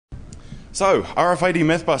So, RFID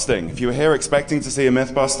mythbusting. If you were here expecting to see a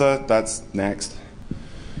mythbuster, that's next.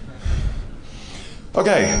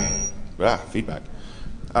 Okay, feedback.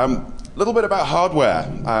 Little bit about hardware.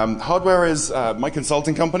 Hardware is my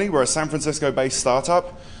consulting company. We're a San Francisco-based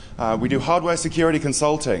startup. We do hardware security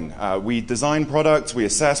consulting. We design products, we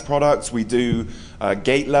assess products, we do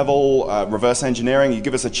gate level reverse engineering. You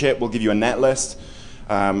give us a chip, we'll give you a net list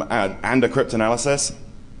and a cryptanalysis.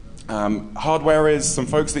 Hardware is some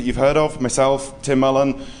folks that you've heard of, myself, Tim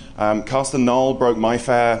Mullen, Carsten Knoll broke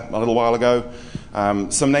MyFair a little while ago.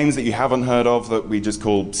 Some names that you haven't heard of that we just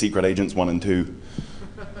call Secret Agents 1 and 2.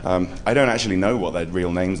 I don't actually know what their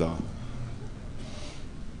real names are.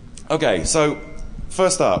 Okay, so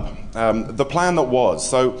first up, the plan that was.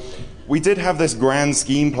 So we did have this grand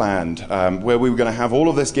scheme planned where we were going to have all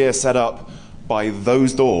of this gear set up by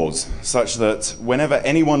those doors, such that whenever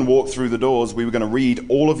anyone walked through the doors, we were going to read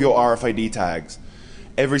all of your RFID tags,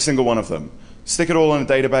 every single one of them, stick it all in a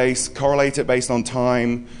database, correlate it based on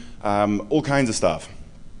time, all kinds of stuff.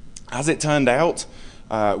 As it turned out,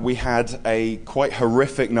 we had a quite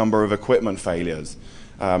horrific number of equipment failures.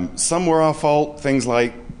 Some were our fault, things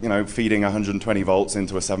like feeding 120 volts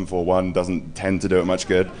into a 741 doesn't tend to do it much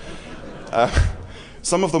good.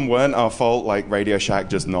 Some of them weren't our fault, like Radio Shack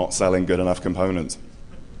just not selling good enough components.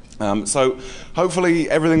 So hopefully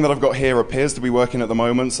everything that I've got here appears to be working at the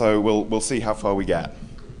moment, so we'll see how far we get.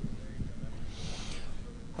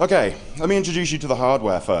 Okay, let me introduce you to the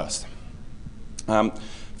hardware first.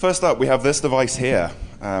 First up, we have this device here.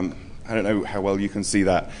 I don't know how well you can see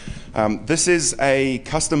that. This is a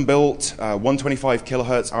custom-built 125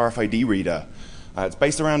 kilohertz RFID reader. It's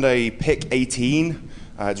based around a PIC 18.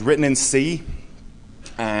 It's written in C,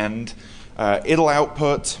 and it'll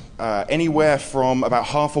output anywhere from about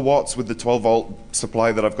half a watts with the 12-volt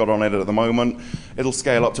supply that I've got on it at the moment. It'll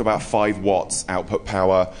scale up to about 5 watts output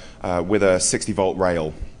power with a 60-volt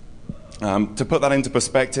rail. To put that into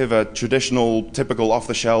perspective, a traditional, typical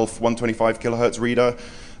off-the-shelf 125 kilohertz reader,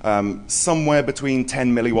 somewhere between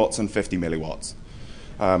 10 milliwatts and 50 milliwatts.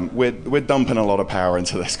 We're dumping a lot of power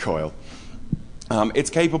into this coil. It's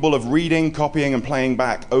capable of reading, copying, and playing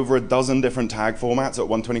back over a dozen different tag formats at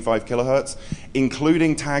 125 kilohertz,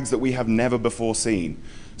 including tags that we have never before seen.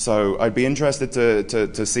 So I'd be interested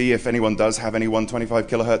to see if anyone does have any 125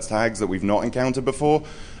 kilohertz tags that we've not encountered before.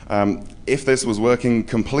 If this was working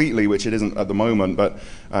completely, which it isn't at the moment, but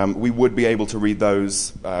we would be able to read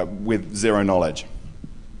those with zero knowledge.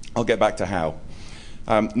 I'll get back to how.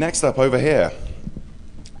 Next up over here,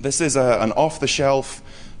 this is an off-the-shelf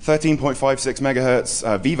 13.56 megahertz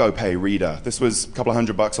VivoPay reader. This was a couple of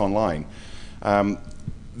 $100 online.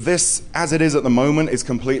 This, as it is at the moment, is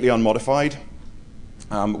completely unmodified.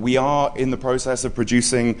 We are in the process of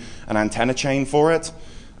producing an antenna chain for it.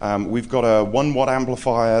 We've got a 1-watt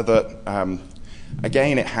amplifier that,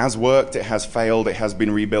 again, it has worked, it has failed, it has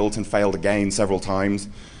been rebuilt and failed again several times.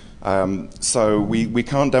 So we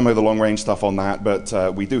can't demo the long-range stuff on that,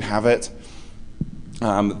 but we do have it.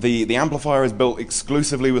 The amplifier is built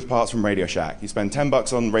exclusively with parts from Radio Shack. You spend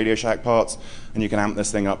 $10 on Radio Shack parts, and you can amp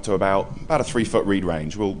this thing up to about a 3-foot read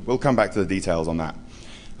range. We'll come back to the details on that.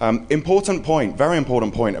 Important point, very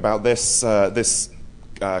important point about this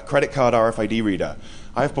credit card RFID reader.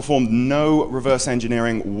 I have performed no reverse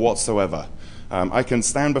engineering whatsoever. I can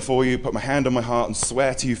stand before you, put my hand on my heart, and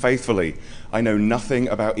swear to you faithfully, I know nothing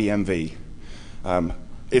about EMV.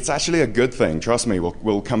 It's actually a good thing, trust me,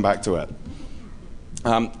 we'll come back to it.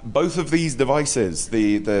 Both of these devices,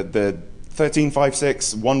 the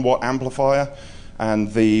 1356 1-watt amplifier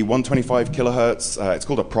and the 125 kilohertz, it's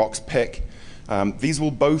called a Prox PIC, these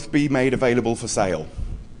will both be made available for sale.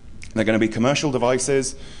 They're going to be commercial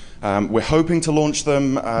devices. We're hoping to launch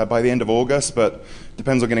them by the end of August, but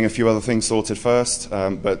depends on getting a few other things sorted first.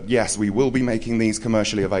 But yes, we will be making these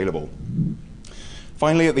commercially available.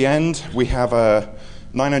 Finally, at the end, we have a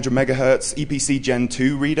 900 megahertz EPC Gen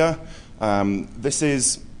 2 reader. This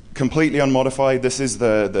is completely unmodified. This is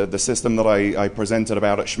the system that I presented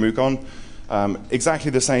about at ShmooCon.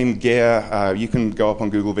 Exactly the same gear. You can go up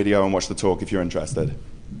on Google Video and watch the talk if you're interested.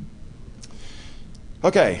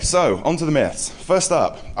 Okay, so on to the myths. First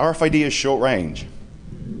up, RFID is short range.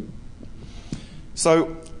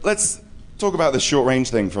 So let's talk about this short range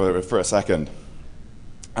thing for a second.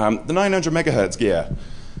 The 900 megahertz gear.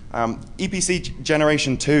 EPC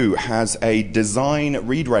Generation 2 has a design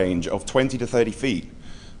read range of 20 to 30 feet.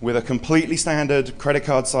 With a completely standard credit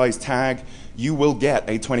card size tag, you will get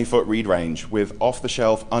a 20-foot read range with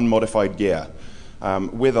off-the-shelf unmodified gear.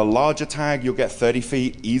 With a larger tag, you'll get 30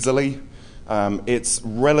 feet easily. It's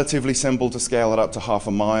relatively simple to scale it up to half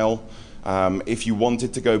a mile. If you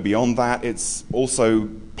wanted to go beyond that, it's also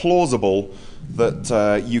plausible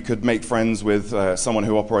that you could make friends with someone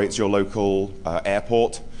who operates your local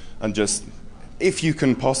airport, and just, if you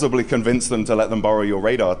can possibly convince them to let them borrow your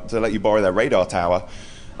radar, to let you borrow their radar tower,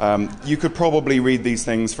 you could probably read these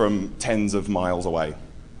things from tens of miles away.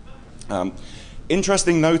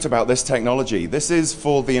 Interesting note about this technology. This is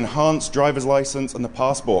for the enhanced driver's license and the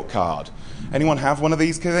passport card. Anyone have one of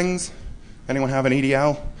these things? Anyone have an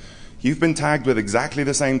EDL? You've been tagged with exactly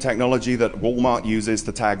the same technology that Walmart uses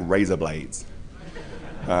to tag razor blades.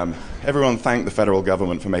 Everyone thank the federal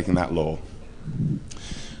government for making that law.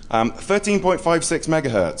 13.56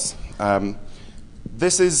 megahertz.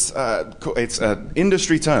 This is, it's an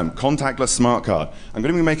industry term, contactless smart card. I'm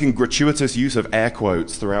going to be making gratuitous use of air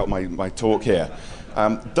quotes throughout my talk here.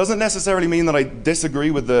 Doesn't necessarily mean that I disagree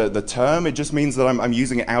with the term, it just means that I'm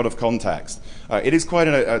using it out of context. It is quite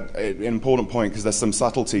an important point because there's some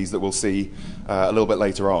subtleties that we'll see a little bit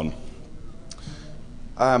later on.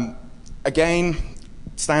 Again,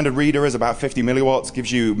 standard reader is about 50 milliwatts,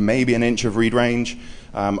 gives you maybe an inch of read range.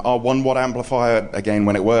 Our 1 watt amplifier, again,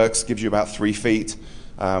 when it works, gives you about 3 feet.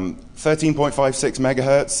 13.56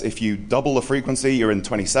 megahertz, if you double the frequency, you're in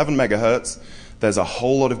 27 megahertz. There's a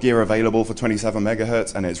whole lot of gear available for 27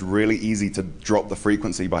 megahertz, and it's really easy to drop the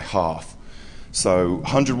frequency by half. So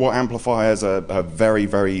 100 watt amplifiers are very,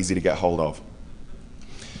 very easy to get hold of.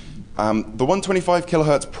 The 125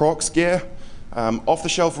 kilohertz prox gear,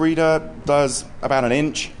 off-the-shelf reader does about an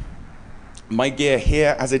inch. My gear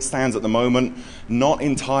here, as it stands at the moment, not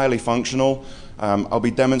entirely functional. I'll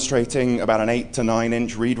be demonstrating about an 8 to 9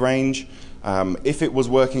 inch read range. If it was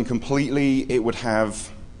working completely, it would have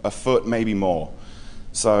a foot, maybe more.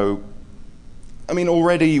 So, I mean,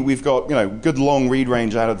 already we've got, you know, good long read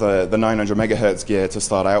range out of the 900 megahertz gear to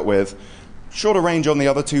start out with. Shorter range on the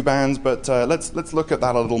other two bands, but let's look at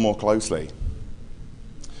that a little more closely.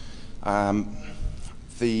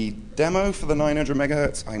 The demo for the 900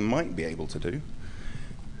 megahertz I might be able to do,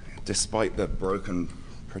 despite the broken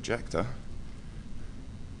projector.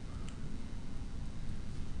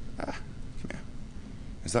 Come here.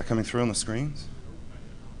 Is that coming through on the screens?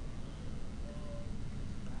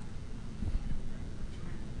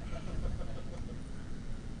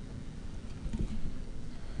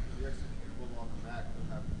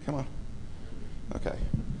 Come on. Okay.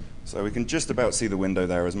 So we can just about see the window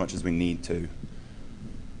there as much as we need to.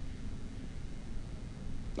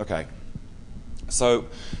 Okay, so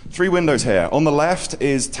 3 windows here. On the left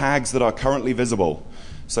is tags that are currently visible.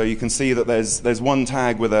 So you can see that there's one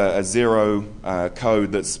tag with a 0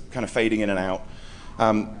 code that's kind of fading in and out.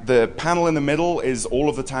 The panel in the middle is all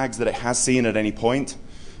of the tags that it has seen at any point.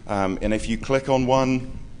 And if you click on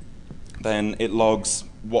one, then it logs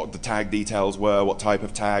what the tag details were, what type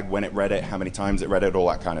of tag, when it read it, how many times it read it, all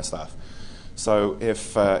that kind of stuff. So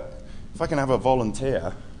if I can have a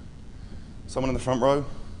volunteer, someone in the front row,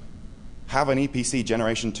 have an EPC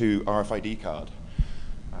Generation 2 RFID card.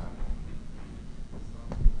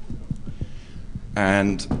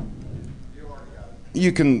 And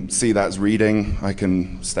you can see that's reading. I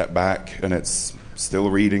can step back and it's still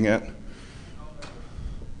reading it.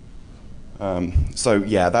 So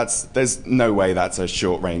yeah, there's no way that's a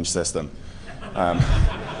short range system.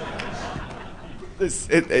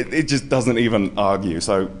 It just doesn't even argue.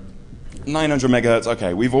 So 900 megahertz,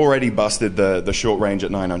 okay, we've already busted the short range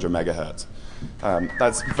at 900 megahertz.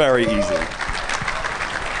 That's very easy.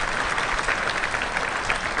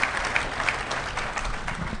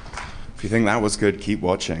 If you think that was good, keep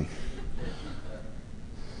watching.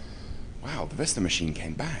 Wow, the Vista machine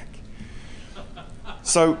came back.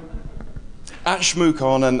 So at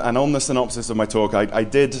SchmooCon and on the synopsis of my talk, I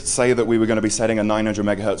did say that we were going to be setting a 900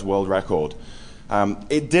 megahertz world record.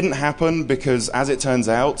 It didn't happen because, as it turns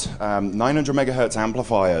out, 900 megahertz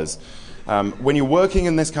amplifiers, when you're working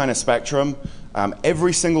in this kind of spectrum,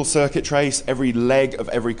 every single circuit trace, every leg of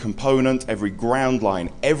every component, every ground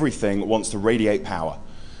line, everything wants to radiate power.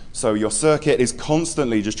 So your circuit is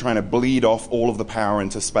constantly just trying to bleed off all of the power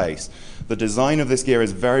into space. The design of this gear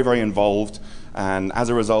is very, very involved, and as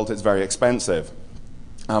a result, it's very expensive.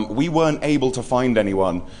 We weren't able to find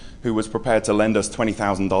anyone who was prepared to lend us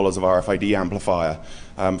 $20,000 of RFID amplifier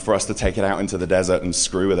for us to take it out into the desert and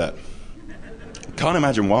screw with it. Can't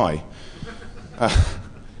imagine why.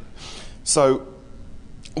 So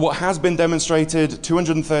what has been demonstrated,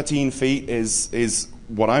 213 feet is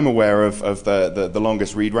what I'm aware of the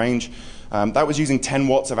longest read range. That was using 10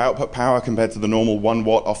 watts of output power compared to the normal 1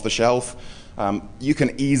 watt off the shelf. You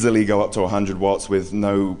can easily go up to 100 watts with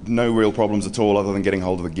no real problems at all other than getting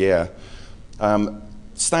hold of the gear.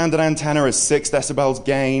 standard antenna is 6 decibels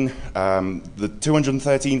gain. The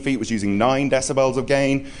 213 feet was using 9 decibels of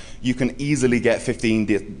gain. You can easily get 15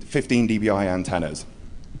 dBi antennas.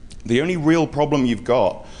 The only real problem you've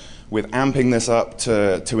got with amping this up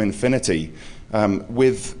to infinity,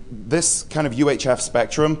 with this kind of UHF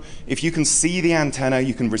spectrum, if you can see the antenna,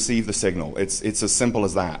 you can receive the signal. It's as simple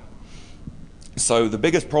as that. So the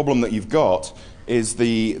biggest problem that you've got is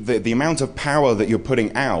the amount of power that you're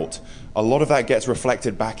putting out. A lot of that gets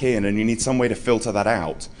reflected back in, and you need some way to filter that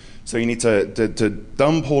out. So you need to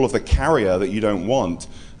dump all of the carrier that you don't want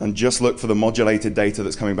and just look for the modulated data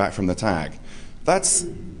that's coming back from the tag. That's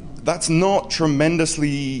not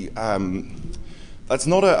tremendously, that's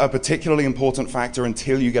not a particularly important factor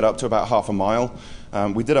until you get up to about half a mile.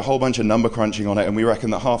 We did a whole bunch of number crunching on it, and we reckon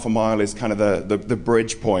that half a mile is kind of the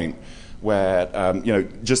bridge point where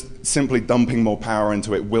just simply dumping more power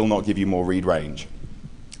into it will not give you more read range.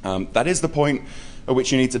 That is the point at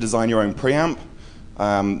which you need to design your own preamp.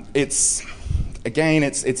 It's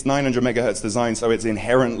 900 megahertz design, so it's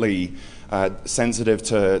inherently sensitive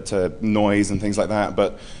to noise and things like that,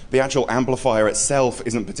 but the actual amplifier itself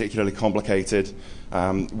isn't particularly complicated.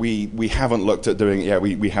 We haven't looked at doing it yet.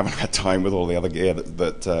 We haven't had time with all the other gear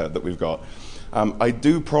that we've got. I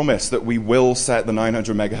do promise that we will set the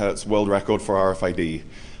 900 megahertz world record for RFID.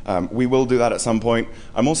 We will do that at some point.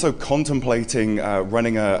 I'm also contemplating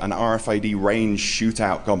running an RFID range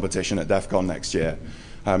shootout competition at Defcon next year.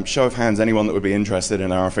 Show of hands, anyone that would be interested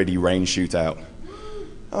in an RFID range shootout.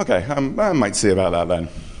 Okay, I might see about that then.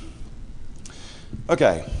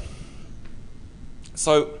 Okay,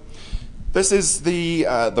 so this is the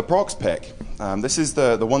Prox pick. This is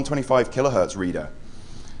the 125 kilohertz reader.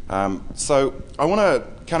 So I want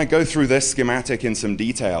to kind of go through this schematic in some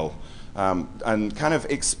detail and kind of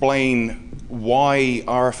explain why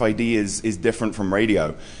RFID is different from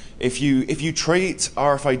radio. If you treat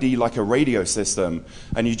RFID like a radio system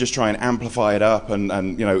and you just try and amplify it up and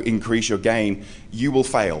increase your gain, you will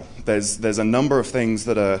fail. There's a number of things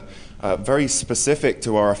that are very specific to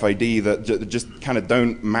RFID that just kind of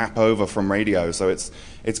don't map over from radio. So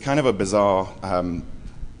it's kind of a bizarre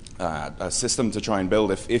a system to try and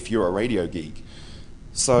build if you're a radio geek.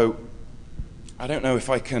 So I don't know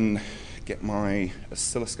if I can get my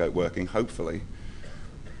oscilloscope working, hopefully.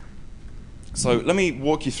 So let me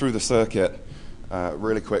walk you through the circuit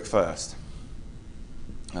really quick first.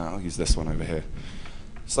 I'll use this one over here.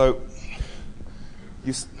 So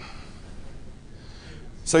you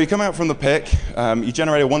come out from the pick, you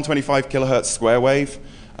generate a 125 kilohertz square wave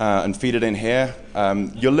and feed it in here.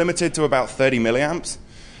 You're limited to about 30 milliamps.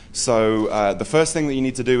 So the first thing that you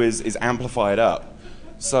need to do is amplify it up.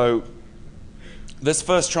 So this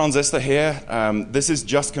first transistor here, this is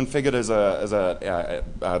just configured as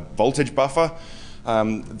a voltage buffer.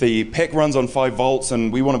 The PIC runs on 5 volts,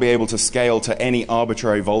 and we want to be able to scale to any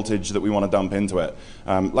arbitrary voltage that we want to dump into it.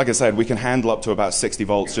 Like I said, we can handle up to about 60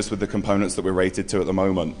 volts just with the components that we're rated to at the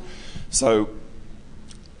moment. So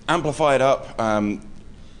amplify it up,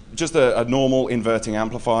 just a normal inverting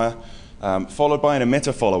amplifier, followed by an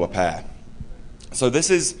emitter follower pair. So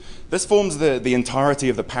this forms the entirety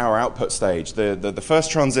of the power output stage. The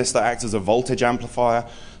first transistor acts as a voltage amplifier.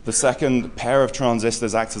 The second pair of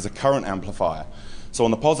transistors acts as a current amplifier. So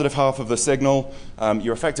on the positive half of the signal,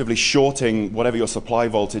 you're effectively shorting whatever your supply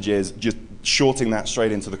voltage is, just shorting that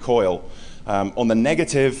straight into the coil. On the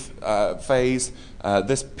negative phase,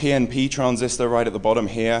 this PNP transistor right at the bottom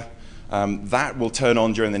here, that will turn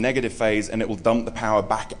on during the negative phase, and it will dump the power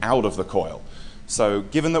back out of the coil. So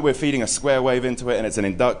given that we're feeding a square wave into it and it's an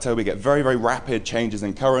inductor, we get very, very rapid changes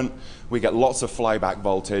in current. We get lots of flyback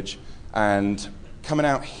voltage. And coming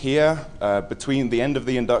out here, between the end of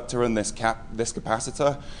the inductor and this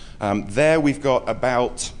capacitor, there we've got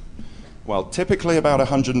about, well, typically about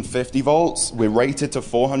 150 volts. We're rated to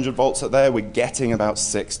 400 volts at there. We're getting about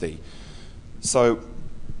 60. So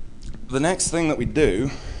the next thing that we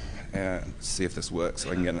do, let's see if this works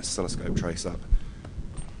so I can get an oscilloscope trace up.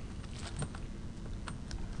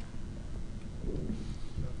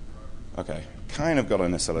 Okay, kind of got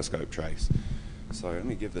an oscilloscope trace. So let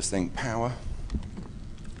me give this thing power.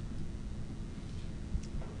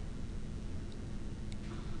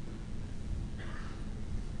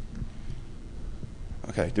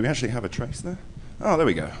 Okay, do we actually have a trace there? Oh, there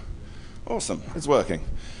we go. Awesome, it's working.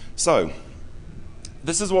 So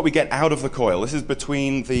this is what we get out of the coil. This is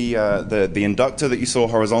between the inductor that you saw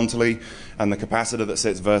horizontally and the capacitor that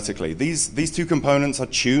sits vertically. These two components are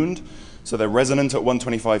tuned, so they're resonant at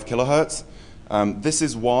 125 kilohertz. This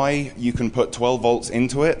is why you can put 12 volts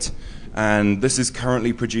into it, and this is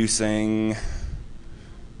currently producing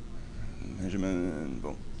measurement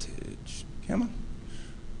voltage. Come on.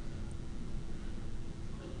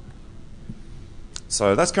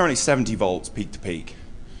 So that's currently 70 volts peak to peak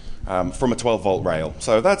from a 12 volt rail.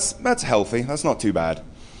 So that's healthy, that's not too bad.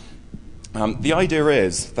 The idea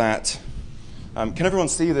is that, can everyone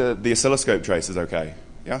see the oscilloscope traces okay?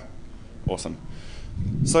 Yeah? Awesome.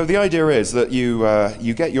 So the idea is that you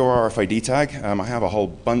get your RFID tag. I have a whole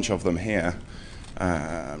bunch of them here.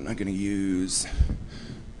 I'm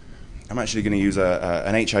actually going to use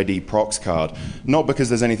an HID prox card. Not because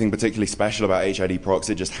there's anything particularly special about HID prox,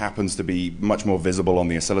 it just happens to be much more visible on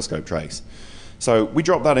the oscilloscope trace. So we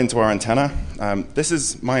drop that into our antenna. This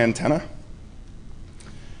is my antenna.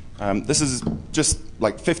 This is just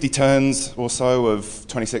like 50 turns or so of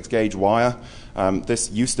 26 gauge wire.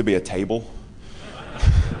 This used to be a table.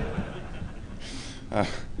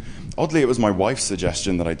 Oddly, it was my wife's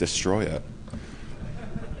suggestion that I destroy it.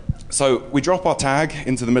 So we drop our tag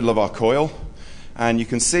into the middle of our coil, and you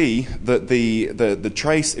can see that the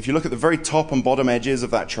trace, if you look at the very top and bottom edges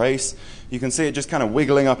of that trace, you can see it just kind of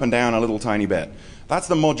wiggling up and down a little tiny bit. That's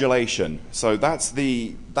the modulation. So that's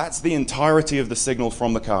the entirety of the signal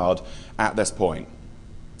from the card at this point.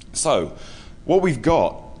 So what we've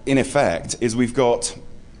got, in effect, is we've got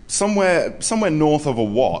somewhere north of a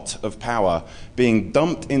watt of power being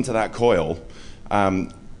dumped into that coil.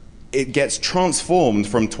 It gets transformed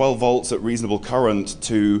from 12 volts at reasonable current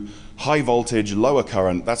to high voltage, lower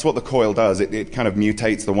current. That's what the coil does. It kind of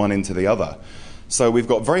mutates the one into the other. So we've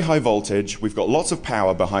got very high voltage, we've got lots of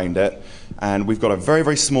power behind it, and we've got a very,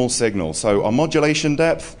 very small signal. So our modulation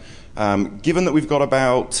depth, given that we've got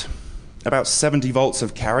about 70 volts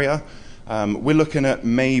of carrier, we're looking at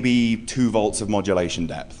maybe 2 volts of modulation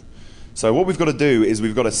depth. So what we've got to do is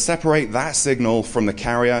we've got to separate that signal from the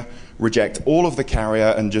carrier, reject all of the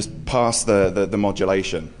carrier, and just pass the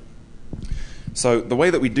modulation. So the way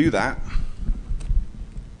that we do that,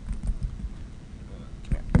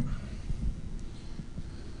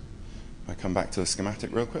 I come back to the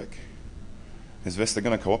schematic real quick. Is Vista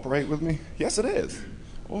going to cooperate with me? Yes, it is.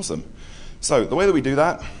 Awesome. So the way that we do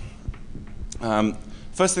that,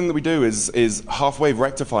 first thing that we do is half-wave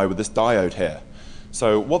rectify with this diode here.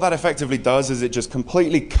 So what that effectively does is it just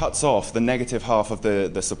completely cuts off the negative half of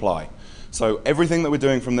the supply. So everything that we're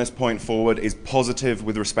doing from this point forward is positive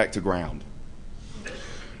with respect to ground.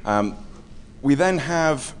 We then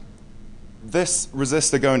have this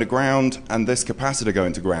resistor going to ground and this capacitor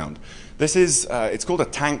going to ground. This is, it's called a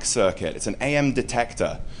tank circuit. It's an AM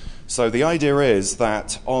detector. So the idea is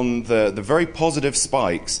that on the very positive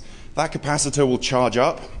spikes, that capacitor will charge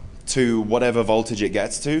up to whatever voltage it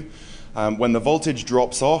gets to. When the voltage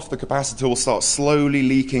drops off, the capacitor will start slowly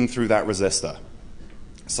leaking through that resistor.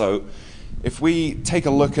 So if we take a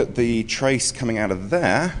look at the trace coming out of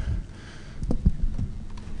there,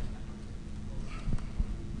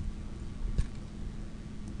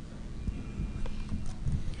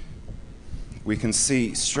 we can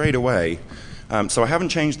see straight away, so I haven't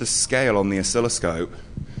changed the scale on the oscilloscope,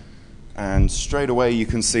 and straight away you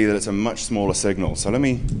can see that it's a much smaller signal. So let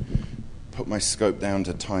me put my scope down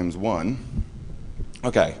to ×1.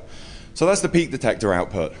 Okay, so that's the peak detector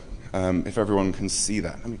output, if everyone can see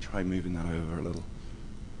that. Let me try moving that over a little.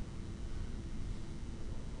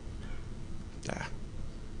 There.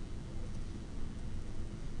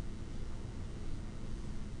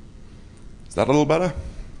 Is that a little better?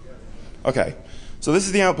 Okay, so this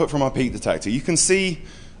is the output from our peak detector. You can see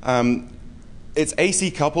it's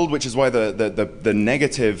AC coupled, which is why the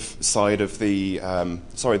negative side of the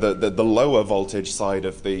the lower voltage side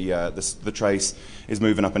of the trace is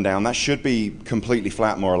moving up and down. That should be completely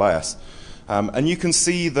flat, more or less. And you can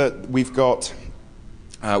see that we've got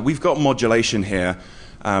modulation here,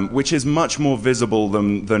 which is much more visible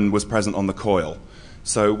than was present on the coil.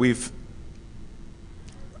 So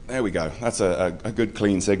there we go. That's a good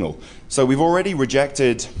clean signal. So we've already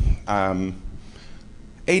rejected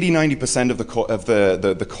 80–90% of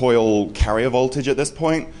the coil carrier voltage at this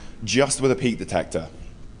point, just with a peak detector.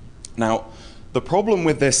 Now, the problem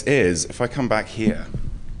with this is, if I come back here,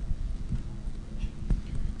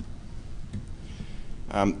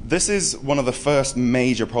 this is one of the first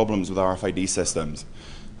major problems with RFID systems.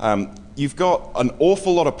 You've got an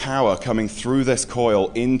awful lot of power coming through this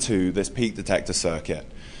coil into this peak detector circuit.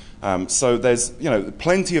 So there's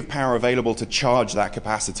plenty of power available to charge that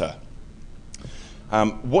capacitor.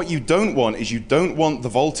 What you don't want is you don't want the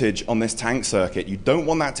voltage on this tank circuit. You don't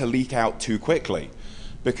want that to leak out too quickly,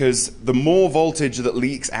 because the more voltage that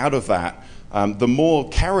leaks out of that, the more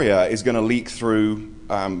carrier is going to leak through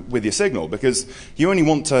with your signal, because you only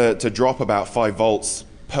want to drop about 5 volts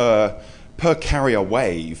per carrier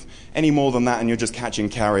wave. Any more than that and you're just catching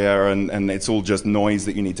carrier, and it's all just noise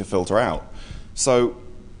that you need to filter out. So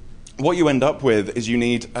what you end up with is you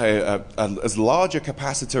need as large a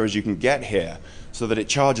capacitor as you can get here so that it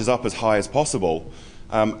charges up as high as possible.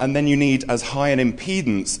 And then you need as high an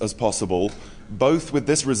impedance as possible, both with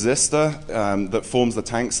this resistor that forms the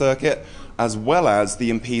tank circuit, as well as the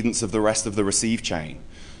impedance of the rest of the receive chain.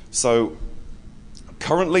 So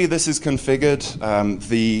currently this is configured.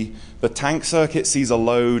 The tank circuit sees a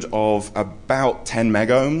load of about 10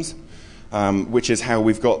 megohms, which is how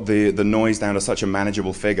we've got the noise down to such a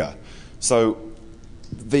manageable figure. So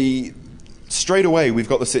straight away we've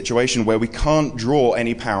got the situation where we can't draw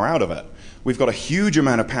any power out of it. We've got a huge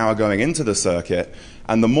amount of power going into the circuit,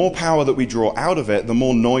 and the more power that we draw out of it, the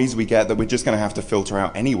more noise we get that we're just going to have to filter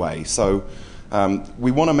out anyway. So we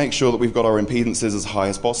want to make sure that we've got our impedances as high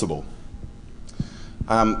as possible.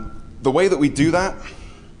 The way that we do that,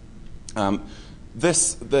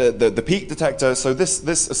 the peak detector, so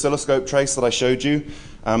this oscilloscope trace that I showed you,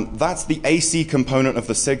 that's the AC component of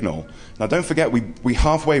the signal. Now don't forget, we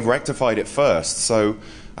half-wave rectified it first, so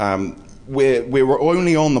we're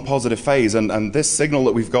only on the positive phase, and this signal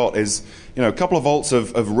that we've got is, you know, a couple of volts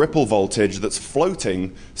of ripple voltage that's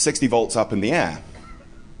floating 60 volts up in the air.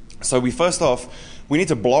 So first off, we need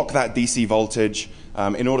to block that DC voltage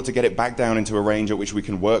in order to get it back down into a range at which we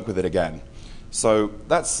can work with it again. So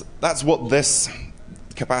that's what this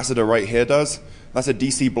capacitor right here does. That's a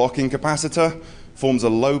DC blocking capacitor, forms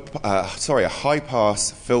a high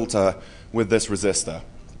pass filter with this resistor.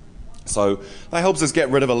 So that helps us get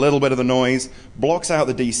rid of a little bit of the noise, blocks out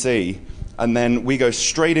the DC, and then we go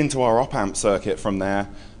straight into our op-amp circuit from there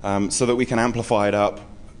so that we can amplify it up.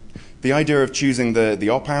 The idea of choosing the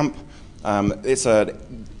op-amp,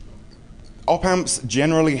 op-amps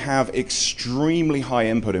generally have extremely high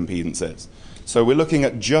input impedances. So we're looking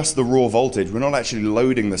at just the raw voltage. We're not actually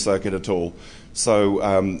loading the circuit at all. So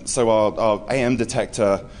our AM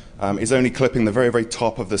detector is only clipping the very, very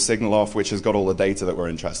top of the signal off, which has got all the data that we're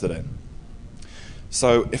interested in.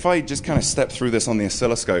 So if I just kind of step through this on the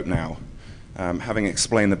oscilloscope now, having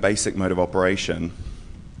explained the basic mode of operation.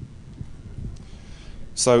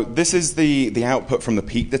 So this is the output from the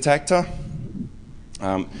peak detector.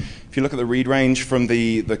 If you look at the read range from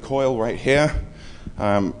the coil right here,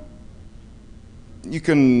 you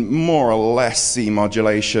can more or less see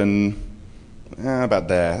modulation about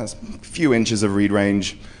there. That's a few inches of read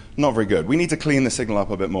range. Not very good. We need to clean the signal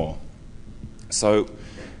up a bit more. So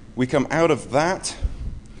we come out of that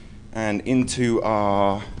and into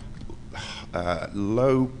our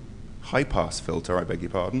low high pass filter, I beg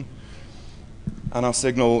your pardon. And our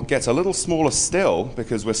signal gets a little smaller still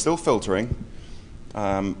because we're still filtering.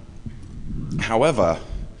 However,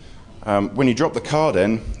 when you drop the card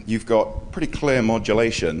in, you've got pretty clear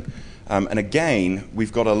modulation. And again,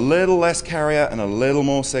 we've got a little less carrier and a little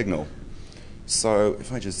more signal. So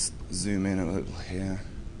if I just zoom in a little here.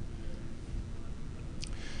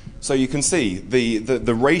 So you can see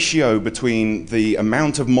the ratio between the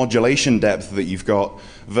amount of modulation depth that you've got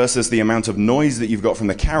versus the amount of noise that you've got from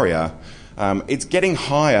the carrier. It's getting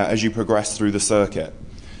higher as you progress through the circuit.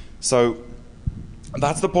 So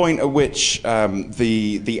that's the point at which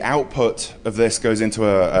the output of this goes into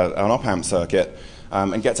an op-amp circuit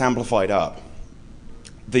and gets amplified up.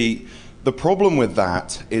 The problem with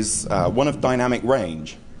that is one of dynamic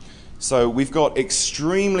range. So we've got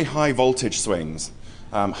extremely high voltage swings.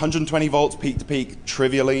 120 volts peak to peak,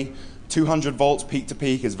 trivially. 200 volts peak to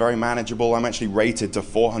peak is very manageable. I'm actually rated to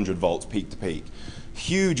 400 volts peak to peak.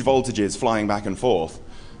 Huge voltages flying back and forth.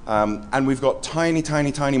 And we've got tiny,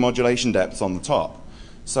 tiny, tiny modulation depths on the top.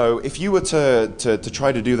 So if you were to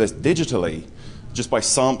try to do this digitally, just by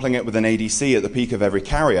sampling it with an ADC at the peak of every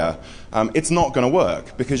carrier, it's not going to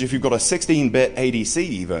work, because if you've got a 16-bit ADC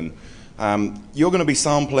even, you're going to be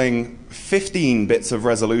sampling 15 bits of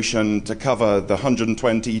resolution to cover the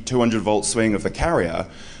 120, 200 volt swing of the carrier,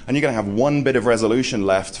 and you're going to have 1 bit of resolution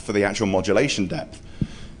left for the actual modulation depth.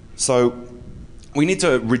 So we need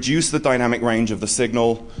to reduce the dynamic range of the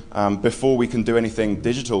signal before we can do anything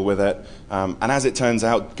digital with it. And as it turns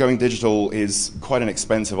out, going digital is quite an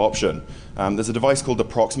expensive option. There's a device called the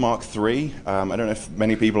Proxmark 3. I don't know if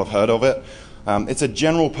many people have heard of it. It's a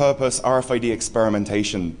general purpose RFID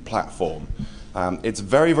experimentation platform. It's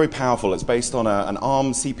very, very powerful. It's based on an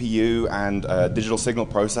ARM CPU and a digital signal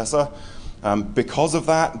processor. Because of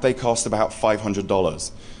that, they cost about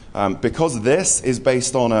 $500. Because this is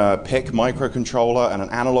based on a PIC microcontroller and an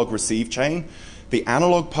analog receive chain, the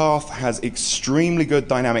analog path has extremely good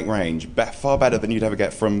dynamic range, far better than you'd ever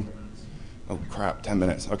get from, oh crap, 10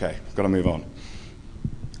 minutes. Okay, got to move on.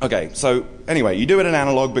 Okay, so anyway, you do it in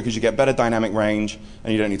analog because you get better dynamic range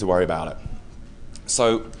and you don't need to worry about it.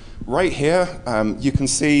 So right here, you can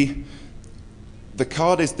see the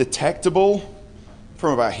card is detectable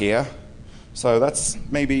from about here. So that's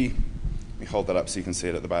maybe, let me hold that up so you can see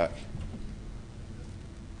it at the back.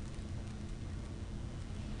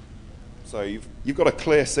 So you've got a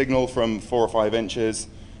clear signal from 4 or 5 inches.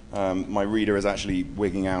 My reader is actually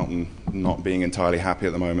wigging out and not being entirely happy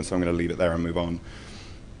at the moment, so I'm going to leave it there and move on.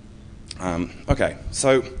 Okay,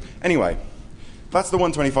 so anyway, that's the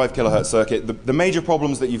 125 kilohertz circuit. The major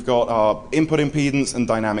problems that you've got are input impedance and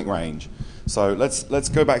dynamic range. So let's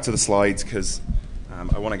go back to the slides because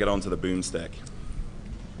I want to get onto the boomstick.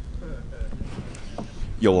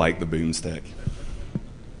 You'll like the boomstick.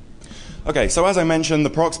 Okay, so as I mentioned, the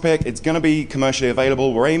ProxPick, it's going to be commercially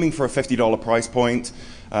available. We're aiming for a $50 price point,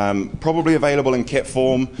 probably available in kit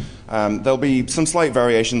form. There'll be some slight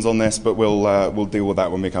variations on this, but we'll deal with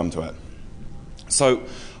that when we come to it. So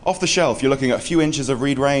off the shelf, you're looking at a few inches of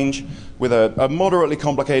read range. With a moderately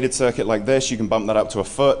complicated circuit like this, you can bump that up to a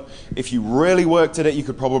foot. If you really worked at it, you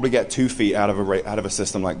could probably get 2 feet out of a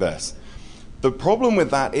system like this. The problem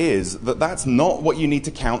with that is that that's not what you need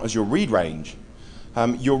to count as your read range.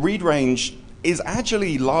 Your read range is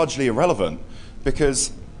actually largely irrelevant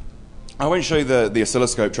because I won't show you the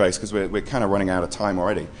oscilloscope trace because we're kind of running out of time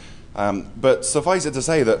already. But suffice it to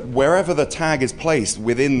say that wherever the tag is placed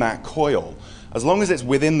within that coil, as long as it's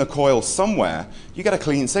within the coil somewhere, you get a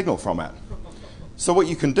clean signal from it. So what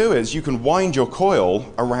you can do is you can wind your coil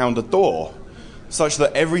around a door such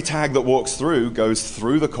that every tag that walks through goes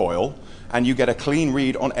through the coil and you get a clean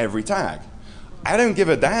read on every tag. I don't give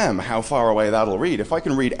a damn how far away that'll read. If I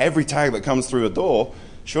can read every tag that comes through a door,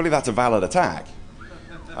 surely that's a valid attack.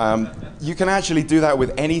 You can actually do that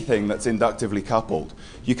with anything that's inductively coupled.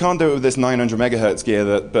 You can't do it with this 900 megahertz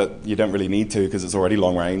gear, but you don't really need to because it's already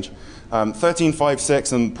long range.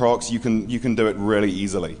 1356 and Prox, you can do it really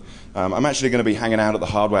easily. I'm actually going to be hanging out at the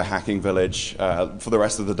hardware hacking village for the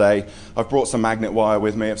rest of the day. I've brought some magnet wire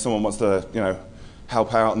with me if someone wants to,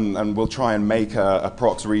 help out, and we'll try and make a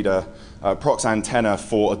Prox reader, Prox antenna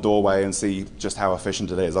for a doorway and see just how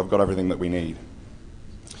efficient it is. I've got everything that we need.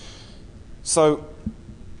 So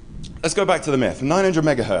let's go back to the myth. 900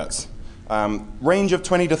 megahertz. Range of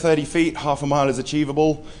 20 to 30 feet, half a mile is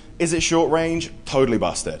achievable. Is it short range? Totally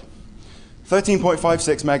busted.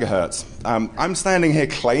 13.56 megahertz. I'm standing here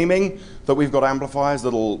claiming that we've got amplifiers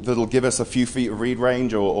that'll give us a few feet of read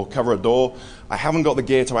range or cover a door. I haven't got the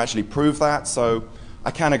gear to actually prove that, so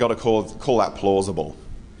I kind of got to call that plausible.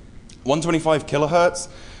 125 kilohertz.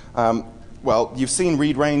 Well, you've seen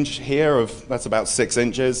read range here of that's about 6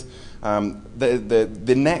 inches.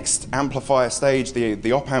 The next amplifier stage,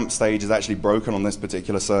 the op-amp stage, is actually broken on this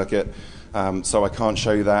particular circuit, so I can't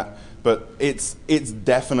show you that. But it's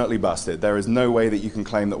definitely busted. There is no way that you can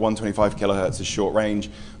claim that 125 kilohertz is short range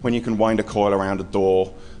when you can wind a coil around a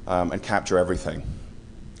door and capture everything.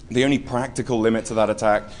 The only practical limit to that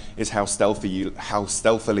attack is how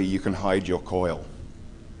stealthily you can hide your coil.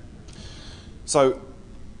 So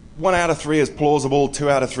 1 out of 3 is plausible, 2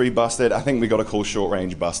 out of 3 busted. I think we got to call short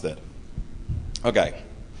range busted. Okay,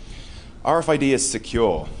 RFID is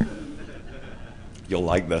secure. You'll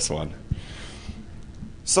like this one.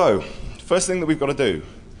 So, first thing that we've got to do.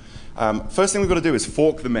 Is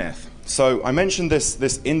fork the myth. So I mentioned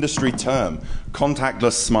this industry term,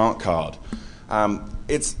 contactless smart card.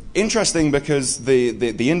 It's interesting because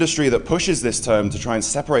the industry that pushes this term to try and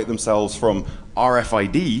separate themselves from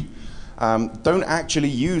RFID don't actually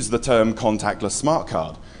use the term contactless smart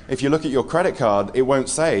card. If you look at your credit card, it won't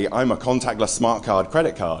say, I'm a contactless smart card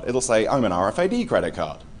credit card. It'll say, I'm an RFID credit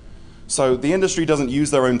card. So the industry doesn't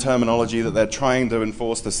use their own terminology that they're trying to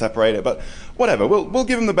enforce to separate it, but whatever, we'll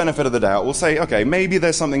give them the benefit of the doubt. We'll say, okay, maybe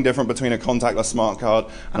there's something different between a contactless smart card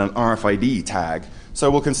and an RFID tag,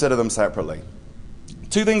 so we'll consider them separately.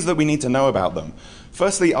 2 things that we need to know about them.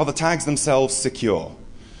 Firstly, are the tags themselves secure?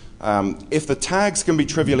 If the tags can be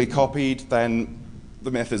trivially copied, then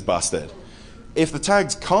the myth is busted. If the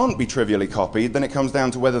tags can't be trivially copied, then it comes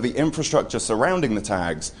down to whether the infrastructure surrounding the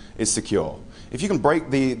tags is secure. If you can break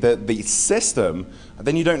the system,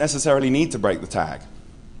 then you don't necessarily need to break the tag.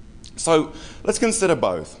 So let's consider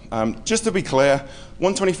both. Just to be clear,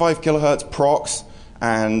 125 kilohertz Prox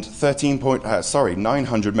and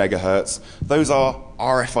 900 megahertz, those are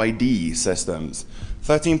RFID systems.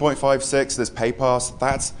 13.56, this PayPass,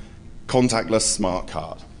 that's contactless smart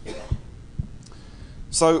card.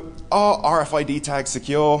 So are RFID tags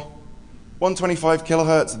secure? 125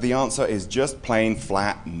 kilohertz, the answer is just plain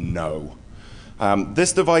flat no.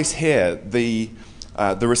 This device here, the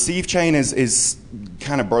receive chain is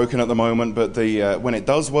kind of broken at the moment, but when it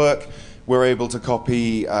does work, we're able to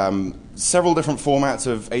copy several different formats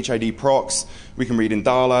of HID procs. We can read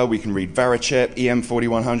Indala, we can read Verichip,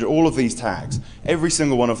 EM4100, all of these tags. Every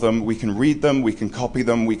single one of them, we can read them, we can copy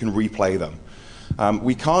them, we can replay them.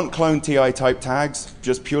 We can't clone TI-type tags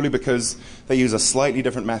just purely because they use a slightly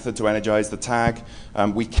different method to energize the tag.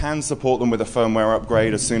 We can support them with a firmware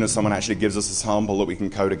upgrade as soon as someone actually gives us a sample that we can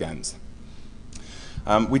code against.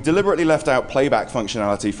 We deliberately left out playback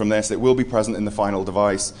functionality from this. It will be present in the final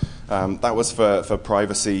device. That was for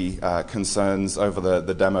privacy concerns over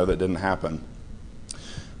the demo that didn't happen.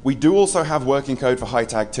 We do also have working code for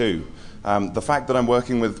HiTag 2. The fact that I'm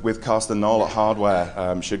working with Cast and Knoll at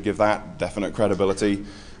Hardware should give that definite credibility.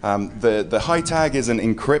 The HiTag is an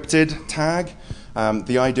encrypted tag.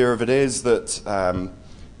 The idea of it is that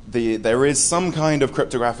there is some kind of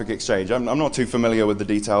cryptographic exchange. I'm not too familiar with the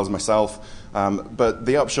details myself, but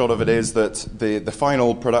the upshot of it is that the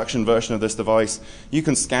final production version of this device, you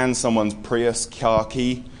can scan someone's Prius car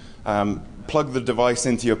key, plug the device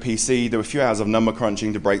into your PC, do a few hours of number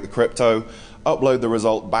crunching to break the crypto, upload the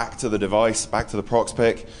result back to the device, back to the prox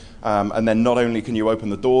pick, and then not only can you open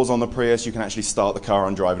the doors on the Prius, you can actually start the car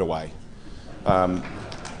and drive it away.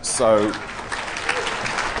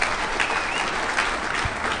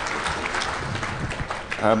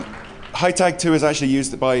 HiTag 2 is actually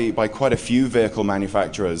used by quite a few vehicle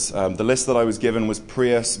manufacturers. The list that I was given was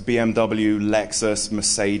Prius, BMW, Lexus,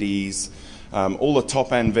 Mercedes, all the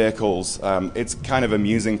top-end vehicles. It's kind of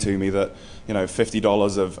amusing to me that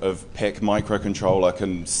 $50 of PIC microcontroller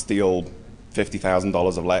can steal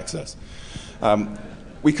 $50,000 of Lexus.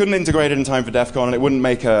 We couldn't integrate it in time for Defcon, and it wouldn't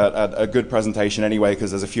make a good presentation anyway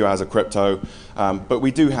because there's a few hours of crypto. But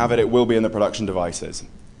we do have it. It will be in the production devices.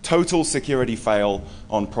 Total security fail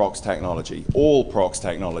on prox technology, all prox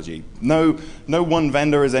technology. No one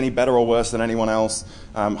vendor is any better or worse than anyone else.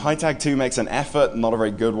 HiTag 2 makes an effort, not a very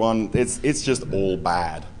good one. It's just all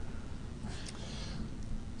bad.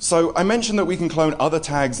 So I mentioned that we can clone other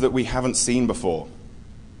tags that we haven't seen before.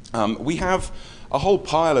 We have a whole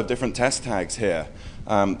pile of different test tags here,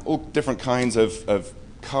 all different kinds of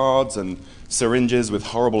cards and syringes with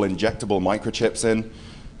horrible injectable microchips in.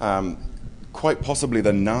 Quite possibly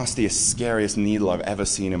the nastiest, scariest needle I've ever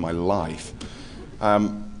seen in my life.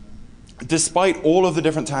 Despite all of the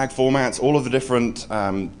different tag formats, all of the different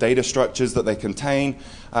data structures that they contain,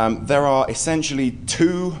 there are essentially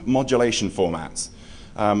two modulation formats.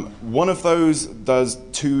 One of those does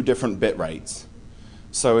two different bit rates.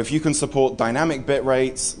 So if you can support dynamic bit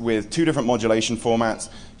rates with two different modulation formats,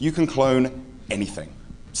 you can clone anything.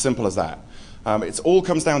 Simple as that. It all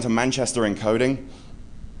comes down to Manchester encoding.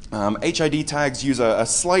 HID tags use a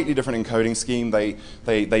slightly different encoding scheme. They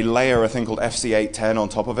layer a thing called FC810 on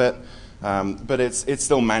top of it, but it's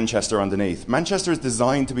still Manchester underneath. Manchester is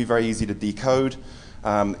designed to be very easy to decode.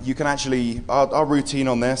 You can actually, our routine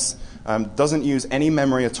on this doesn't use any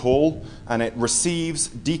memory at all, and it receives,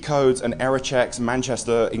 decodes, and error checks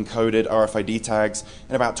Manchester encoded RFID tags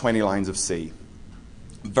in about 20 lines of C.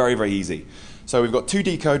 Very, very easy. So we've got two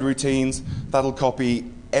decode routines. That'll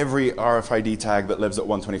copy every RFID tag that lives at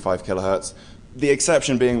 125 kilohertz, the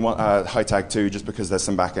exception being HiTag 2, just because there's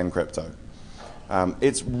some back-end crypto.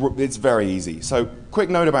 It's very easy. So quick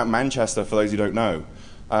note about Manchester for those who don't know.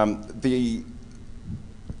 The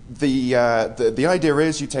idea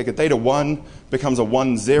is you take a data 1, becomes a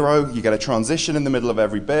 1, 0, you get a transition in the middle of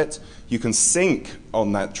every bit, you can sync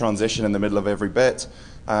on that transition in the middle of every bit,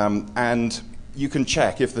 and you can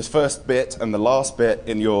check if the first bit and the last bit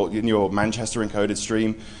in your Manchester encoded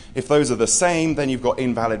stream, if those are the same, then you've got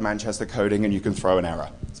invalid Manchester coding and you can throw an error.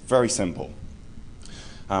 It's very simple.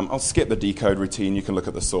 I'll skip the decode routine. You can look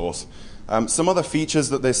at the source. Some other features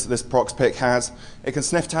that this prox pick has, it can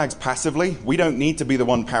sniff tags passively. We don't need to be the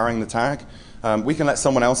one powering the tag. We can let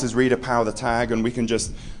someone else's reader power the tag, and we can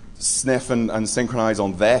just sniff and synchronize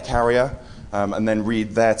on their carrier. And then read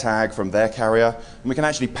their tag from their carrier. And we can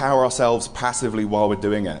actually power ourselves passively while we're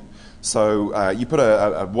doing it. So you put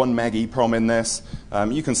a 1 meg EEPROM in this.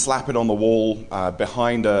 You can slap it on the wall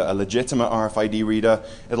behind a legitimate RFID reader.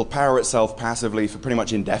 It'll power itself passively for pretty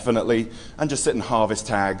much indefinitely and just sit and harvest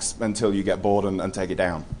tags until you get bored and take it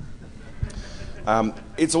down.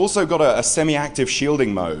 It's also got a semi-active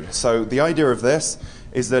shielding mode. So the idea of this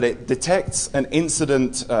is that it detects an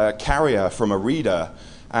incident carrier from a reader,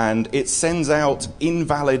 and it sends out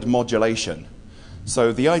invalid modulation.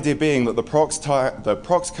 So the idea being that the prox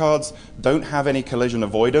cards don't have any collision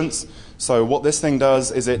avoidance. So what this thing does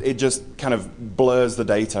is it just kind of blurs the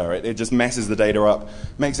data. It just messes the data up,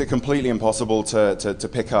 makes it completely impossible to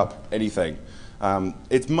pick up anything.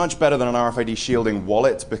 It's much better than an RFID shielding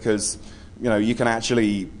wallet because you can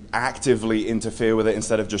actually actively interfere with it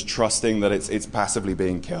instead of just trusting that it's passively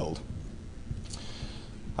being killed.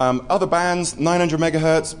 Other bands, 900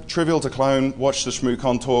 megahertz, trivial to clone. Watch the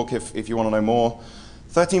ShmooCon talk if you want to know more.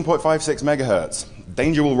 13.56 megahertz,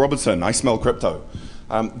 Danger Will Robertson, I smell crypto.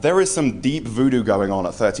 There is some deep voodoo going on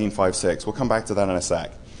at 13.56. We'll come back to that in a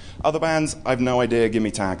sec. Other bands, I've no idea, give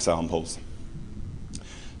me tag samples.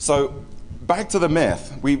 So back to the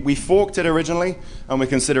myth. We forked it originally, and we're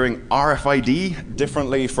considering RFID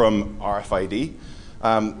differently from RFID.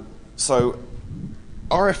 So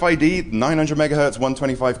RFID, 900 megahertz,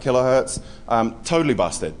 125 kilohertz, totally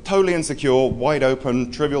busted. Totally insecure, wide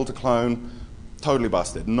open, trivial to clone, totally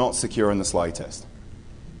busted, not secure in the slightest.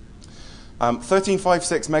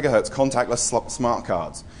 13.56 megahertz contactless smart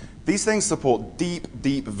cards. These things support deep,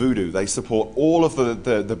 deep voodoo. They support all of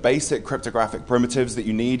the basic cryptographic primitives that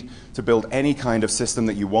you need to build any kind of system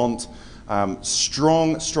that you want.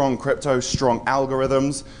 Strong crypto, strong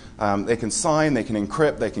algorithms. They can sign, they can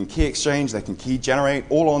encrypt, they can key exchange, they can key generate,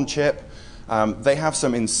 all on chip. They have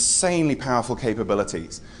some insanely powerful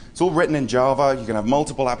capabilities. It's all written in Java. You can have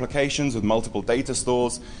multiple applications with multiple data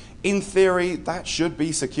stores. In theory, that should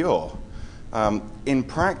be secure. In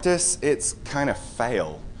practice, it's kind of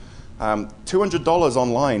fail. $200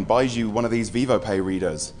 online buys you one of these VivoPay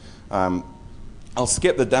readers. I'll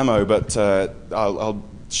skip the demo, but I'll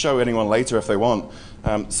show anyone later if they want.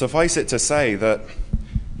 Suffice it to say that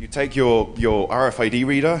you take your RFID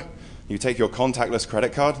reader, you take your contactless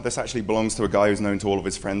credit card. This actually belongs to a guy who's known to all of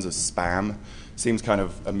his friends as Spam. Seems kind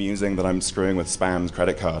of amusing that I'm screwing with Spam's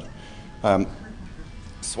credit card.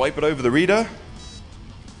 Swipe it over the reader,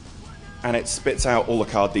 and it spits out all the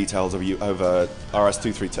card details of you over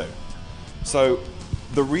RS-232. So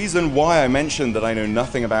the reason why I mentioned that I know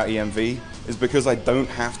nothing about EMV is because I don't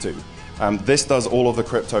have to. This does all of the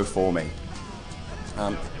crypto for me.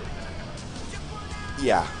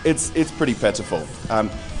 Yeah, it's pretty pitiful.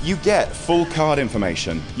 You get full card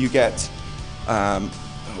information. You get,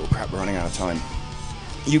 oh crap, we're running out of time.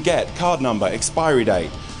 You get card number, expiry date,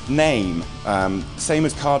 name, same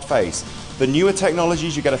as card face. The newer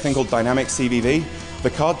technologies, you get a thing called dynamic CVV. The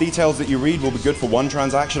card details that you read will be good for one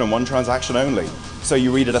transaction and one transaction only. So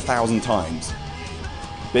you read it 1,000 times.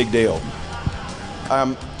 Big deal.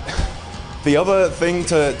 The other thing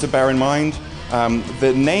to bear in mind,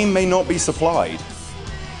 the name may not be supplied.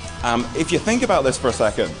 If you think about this for a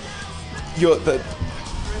second,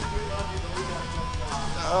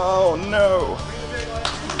 oh no.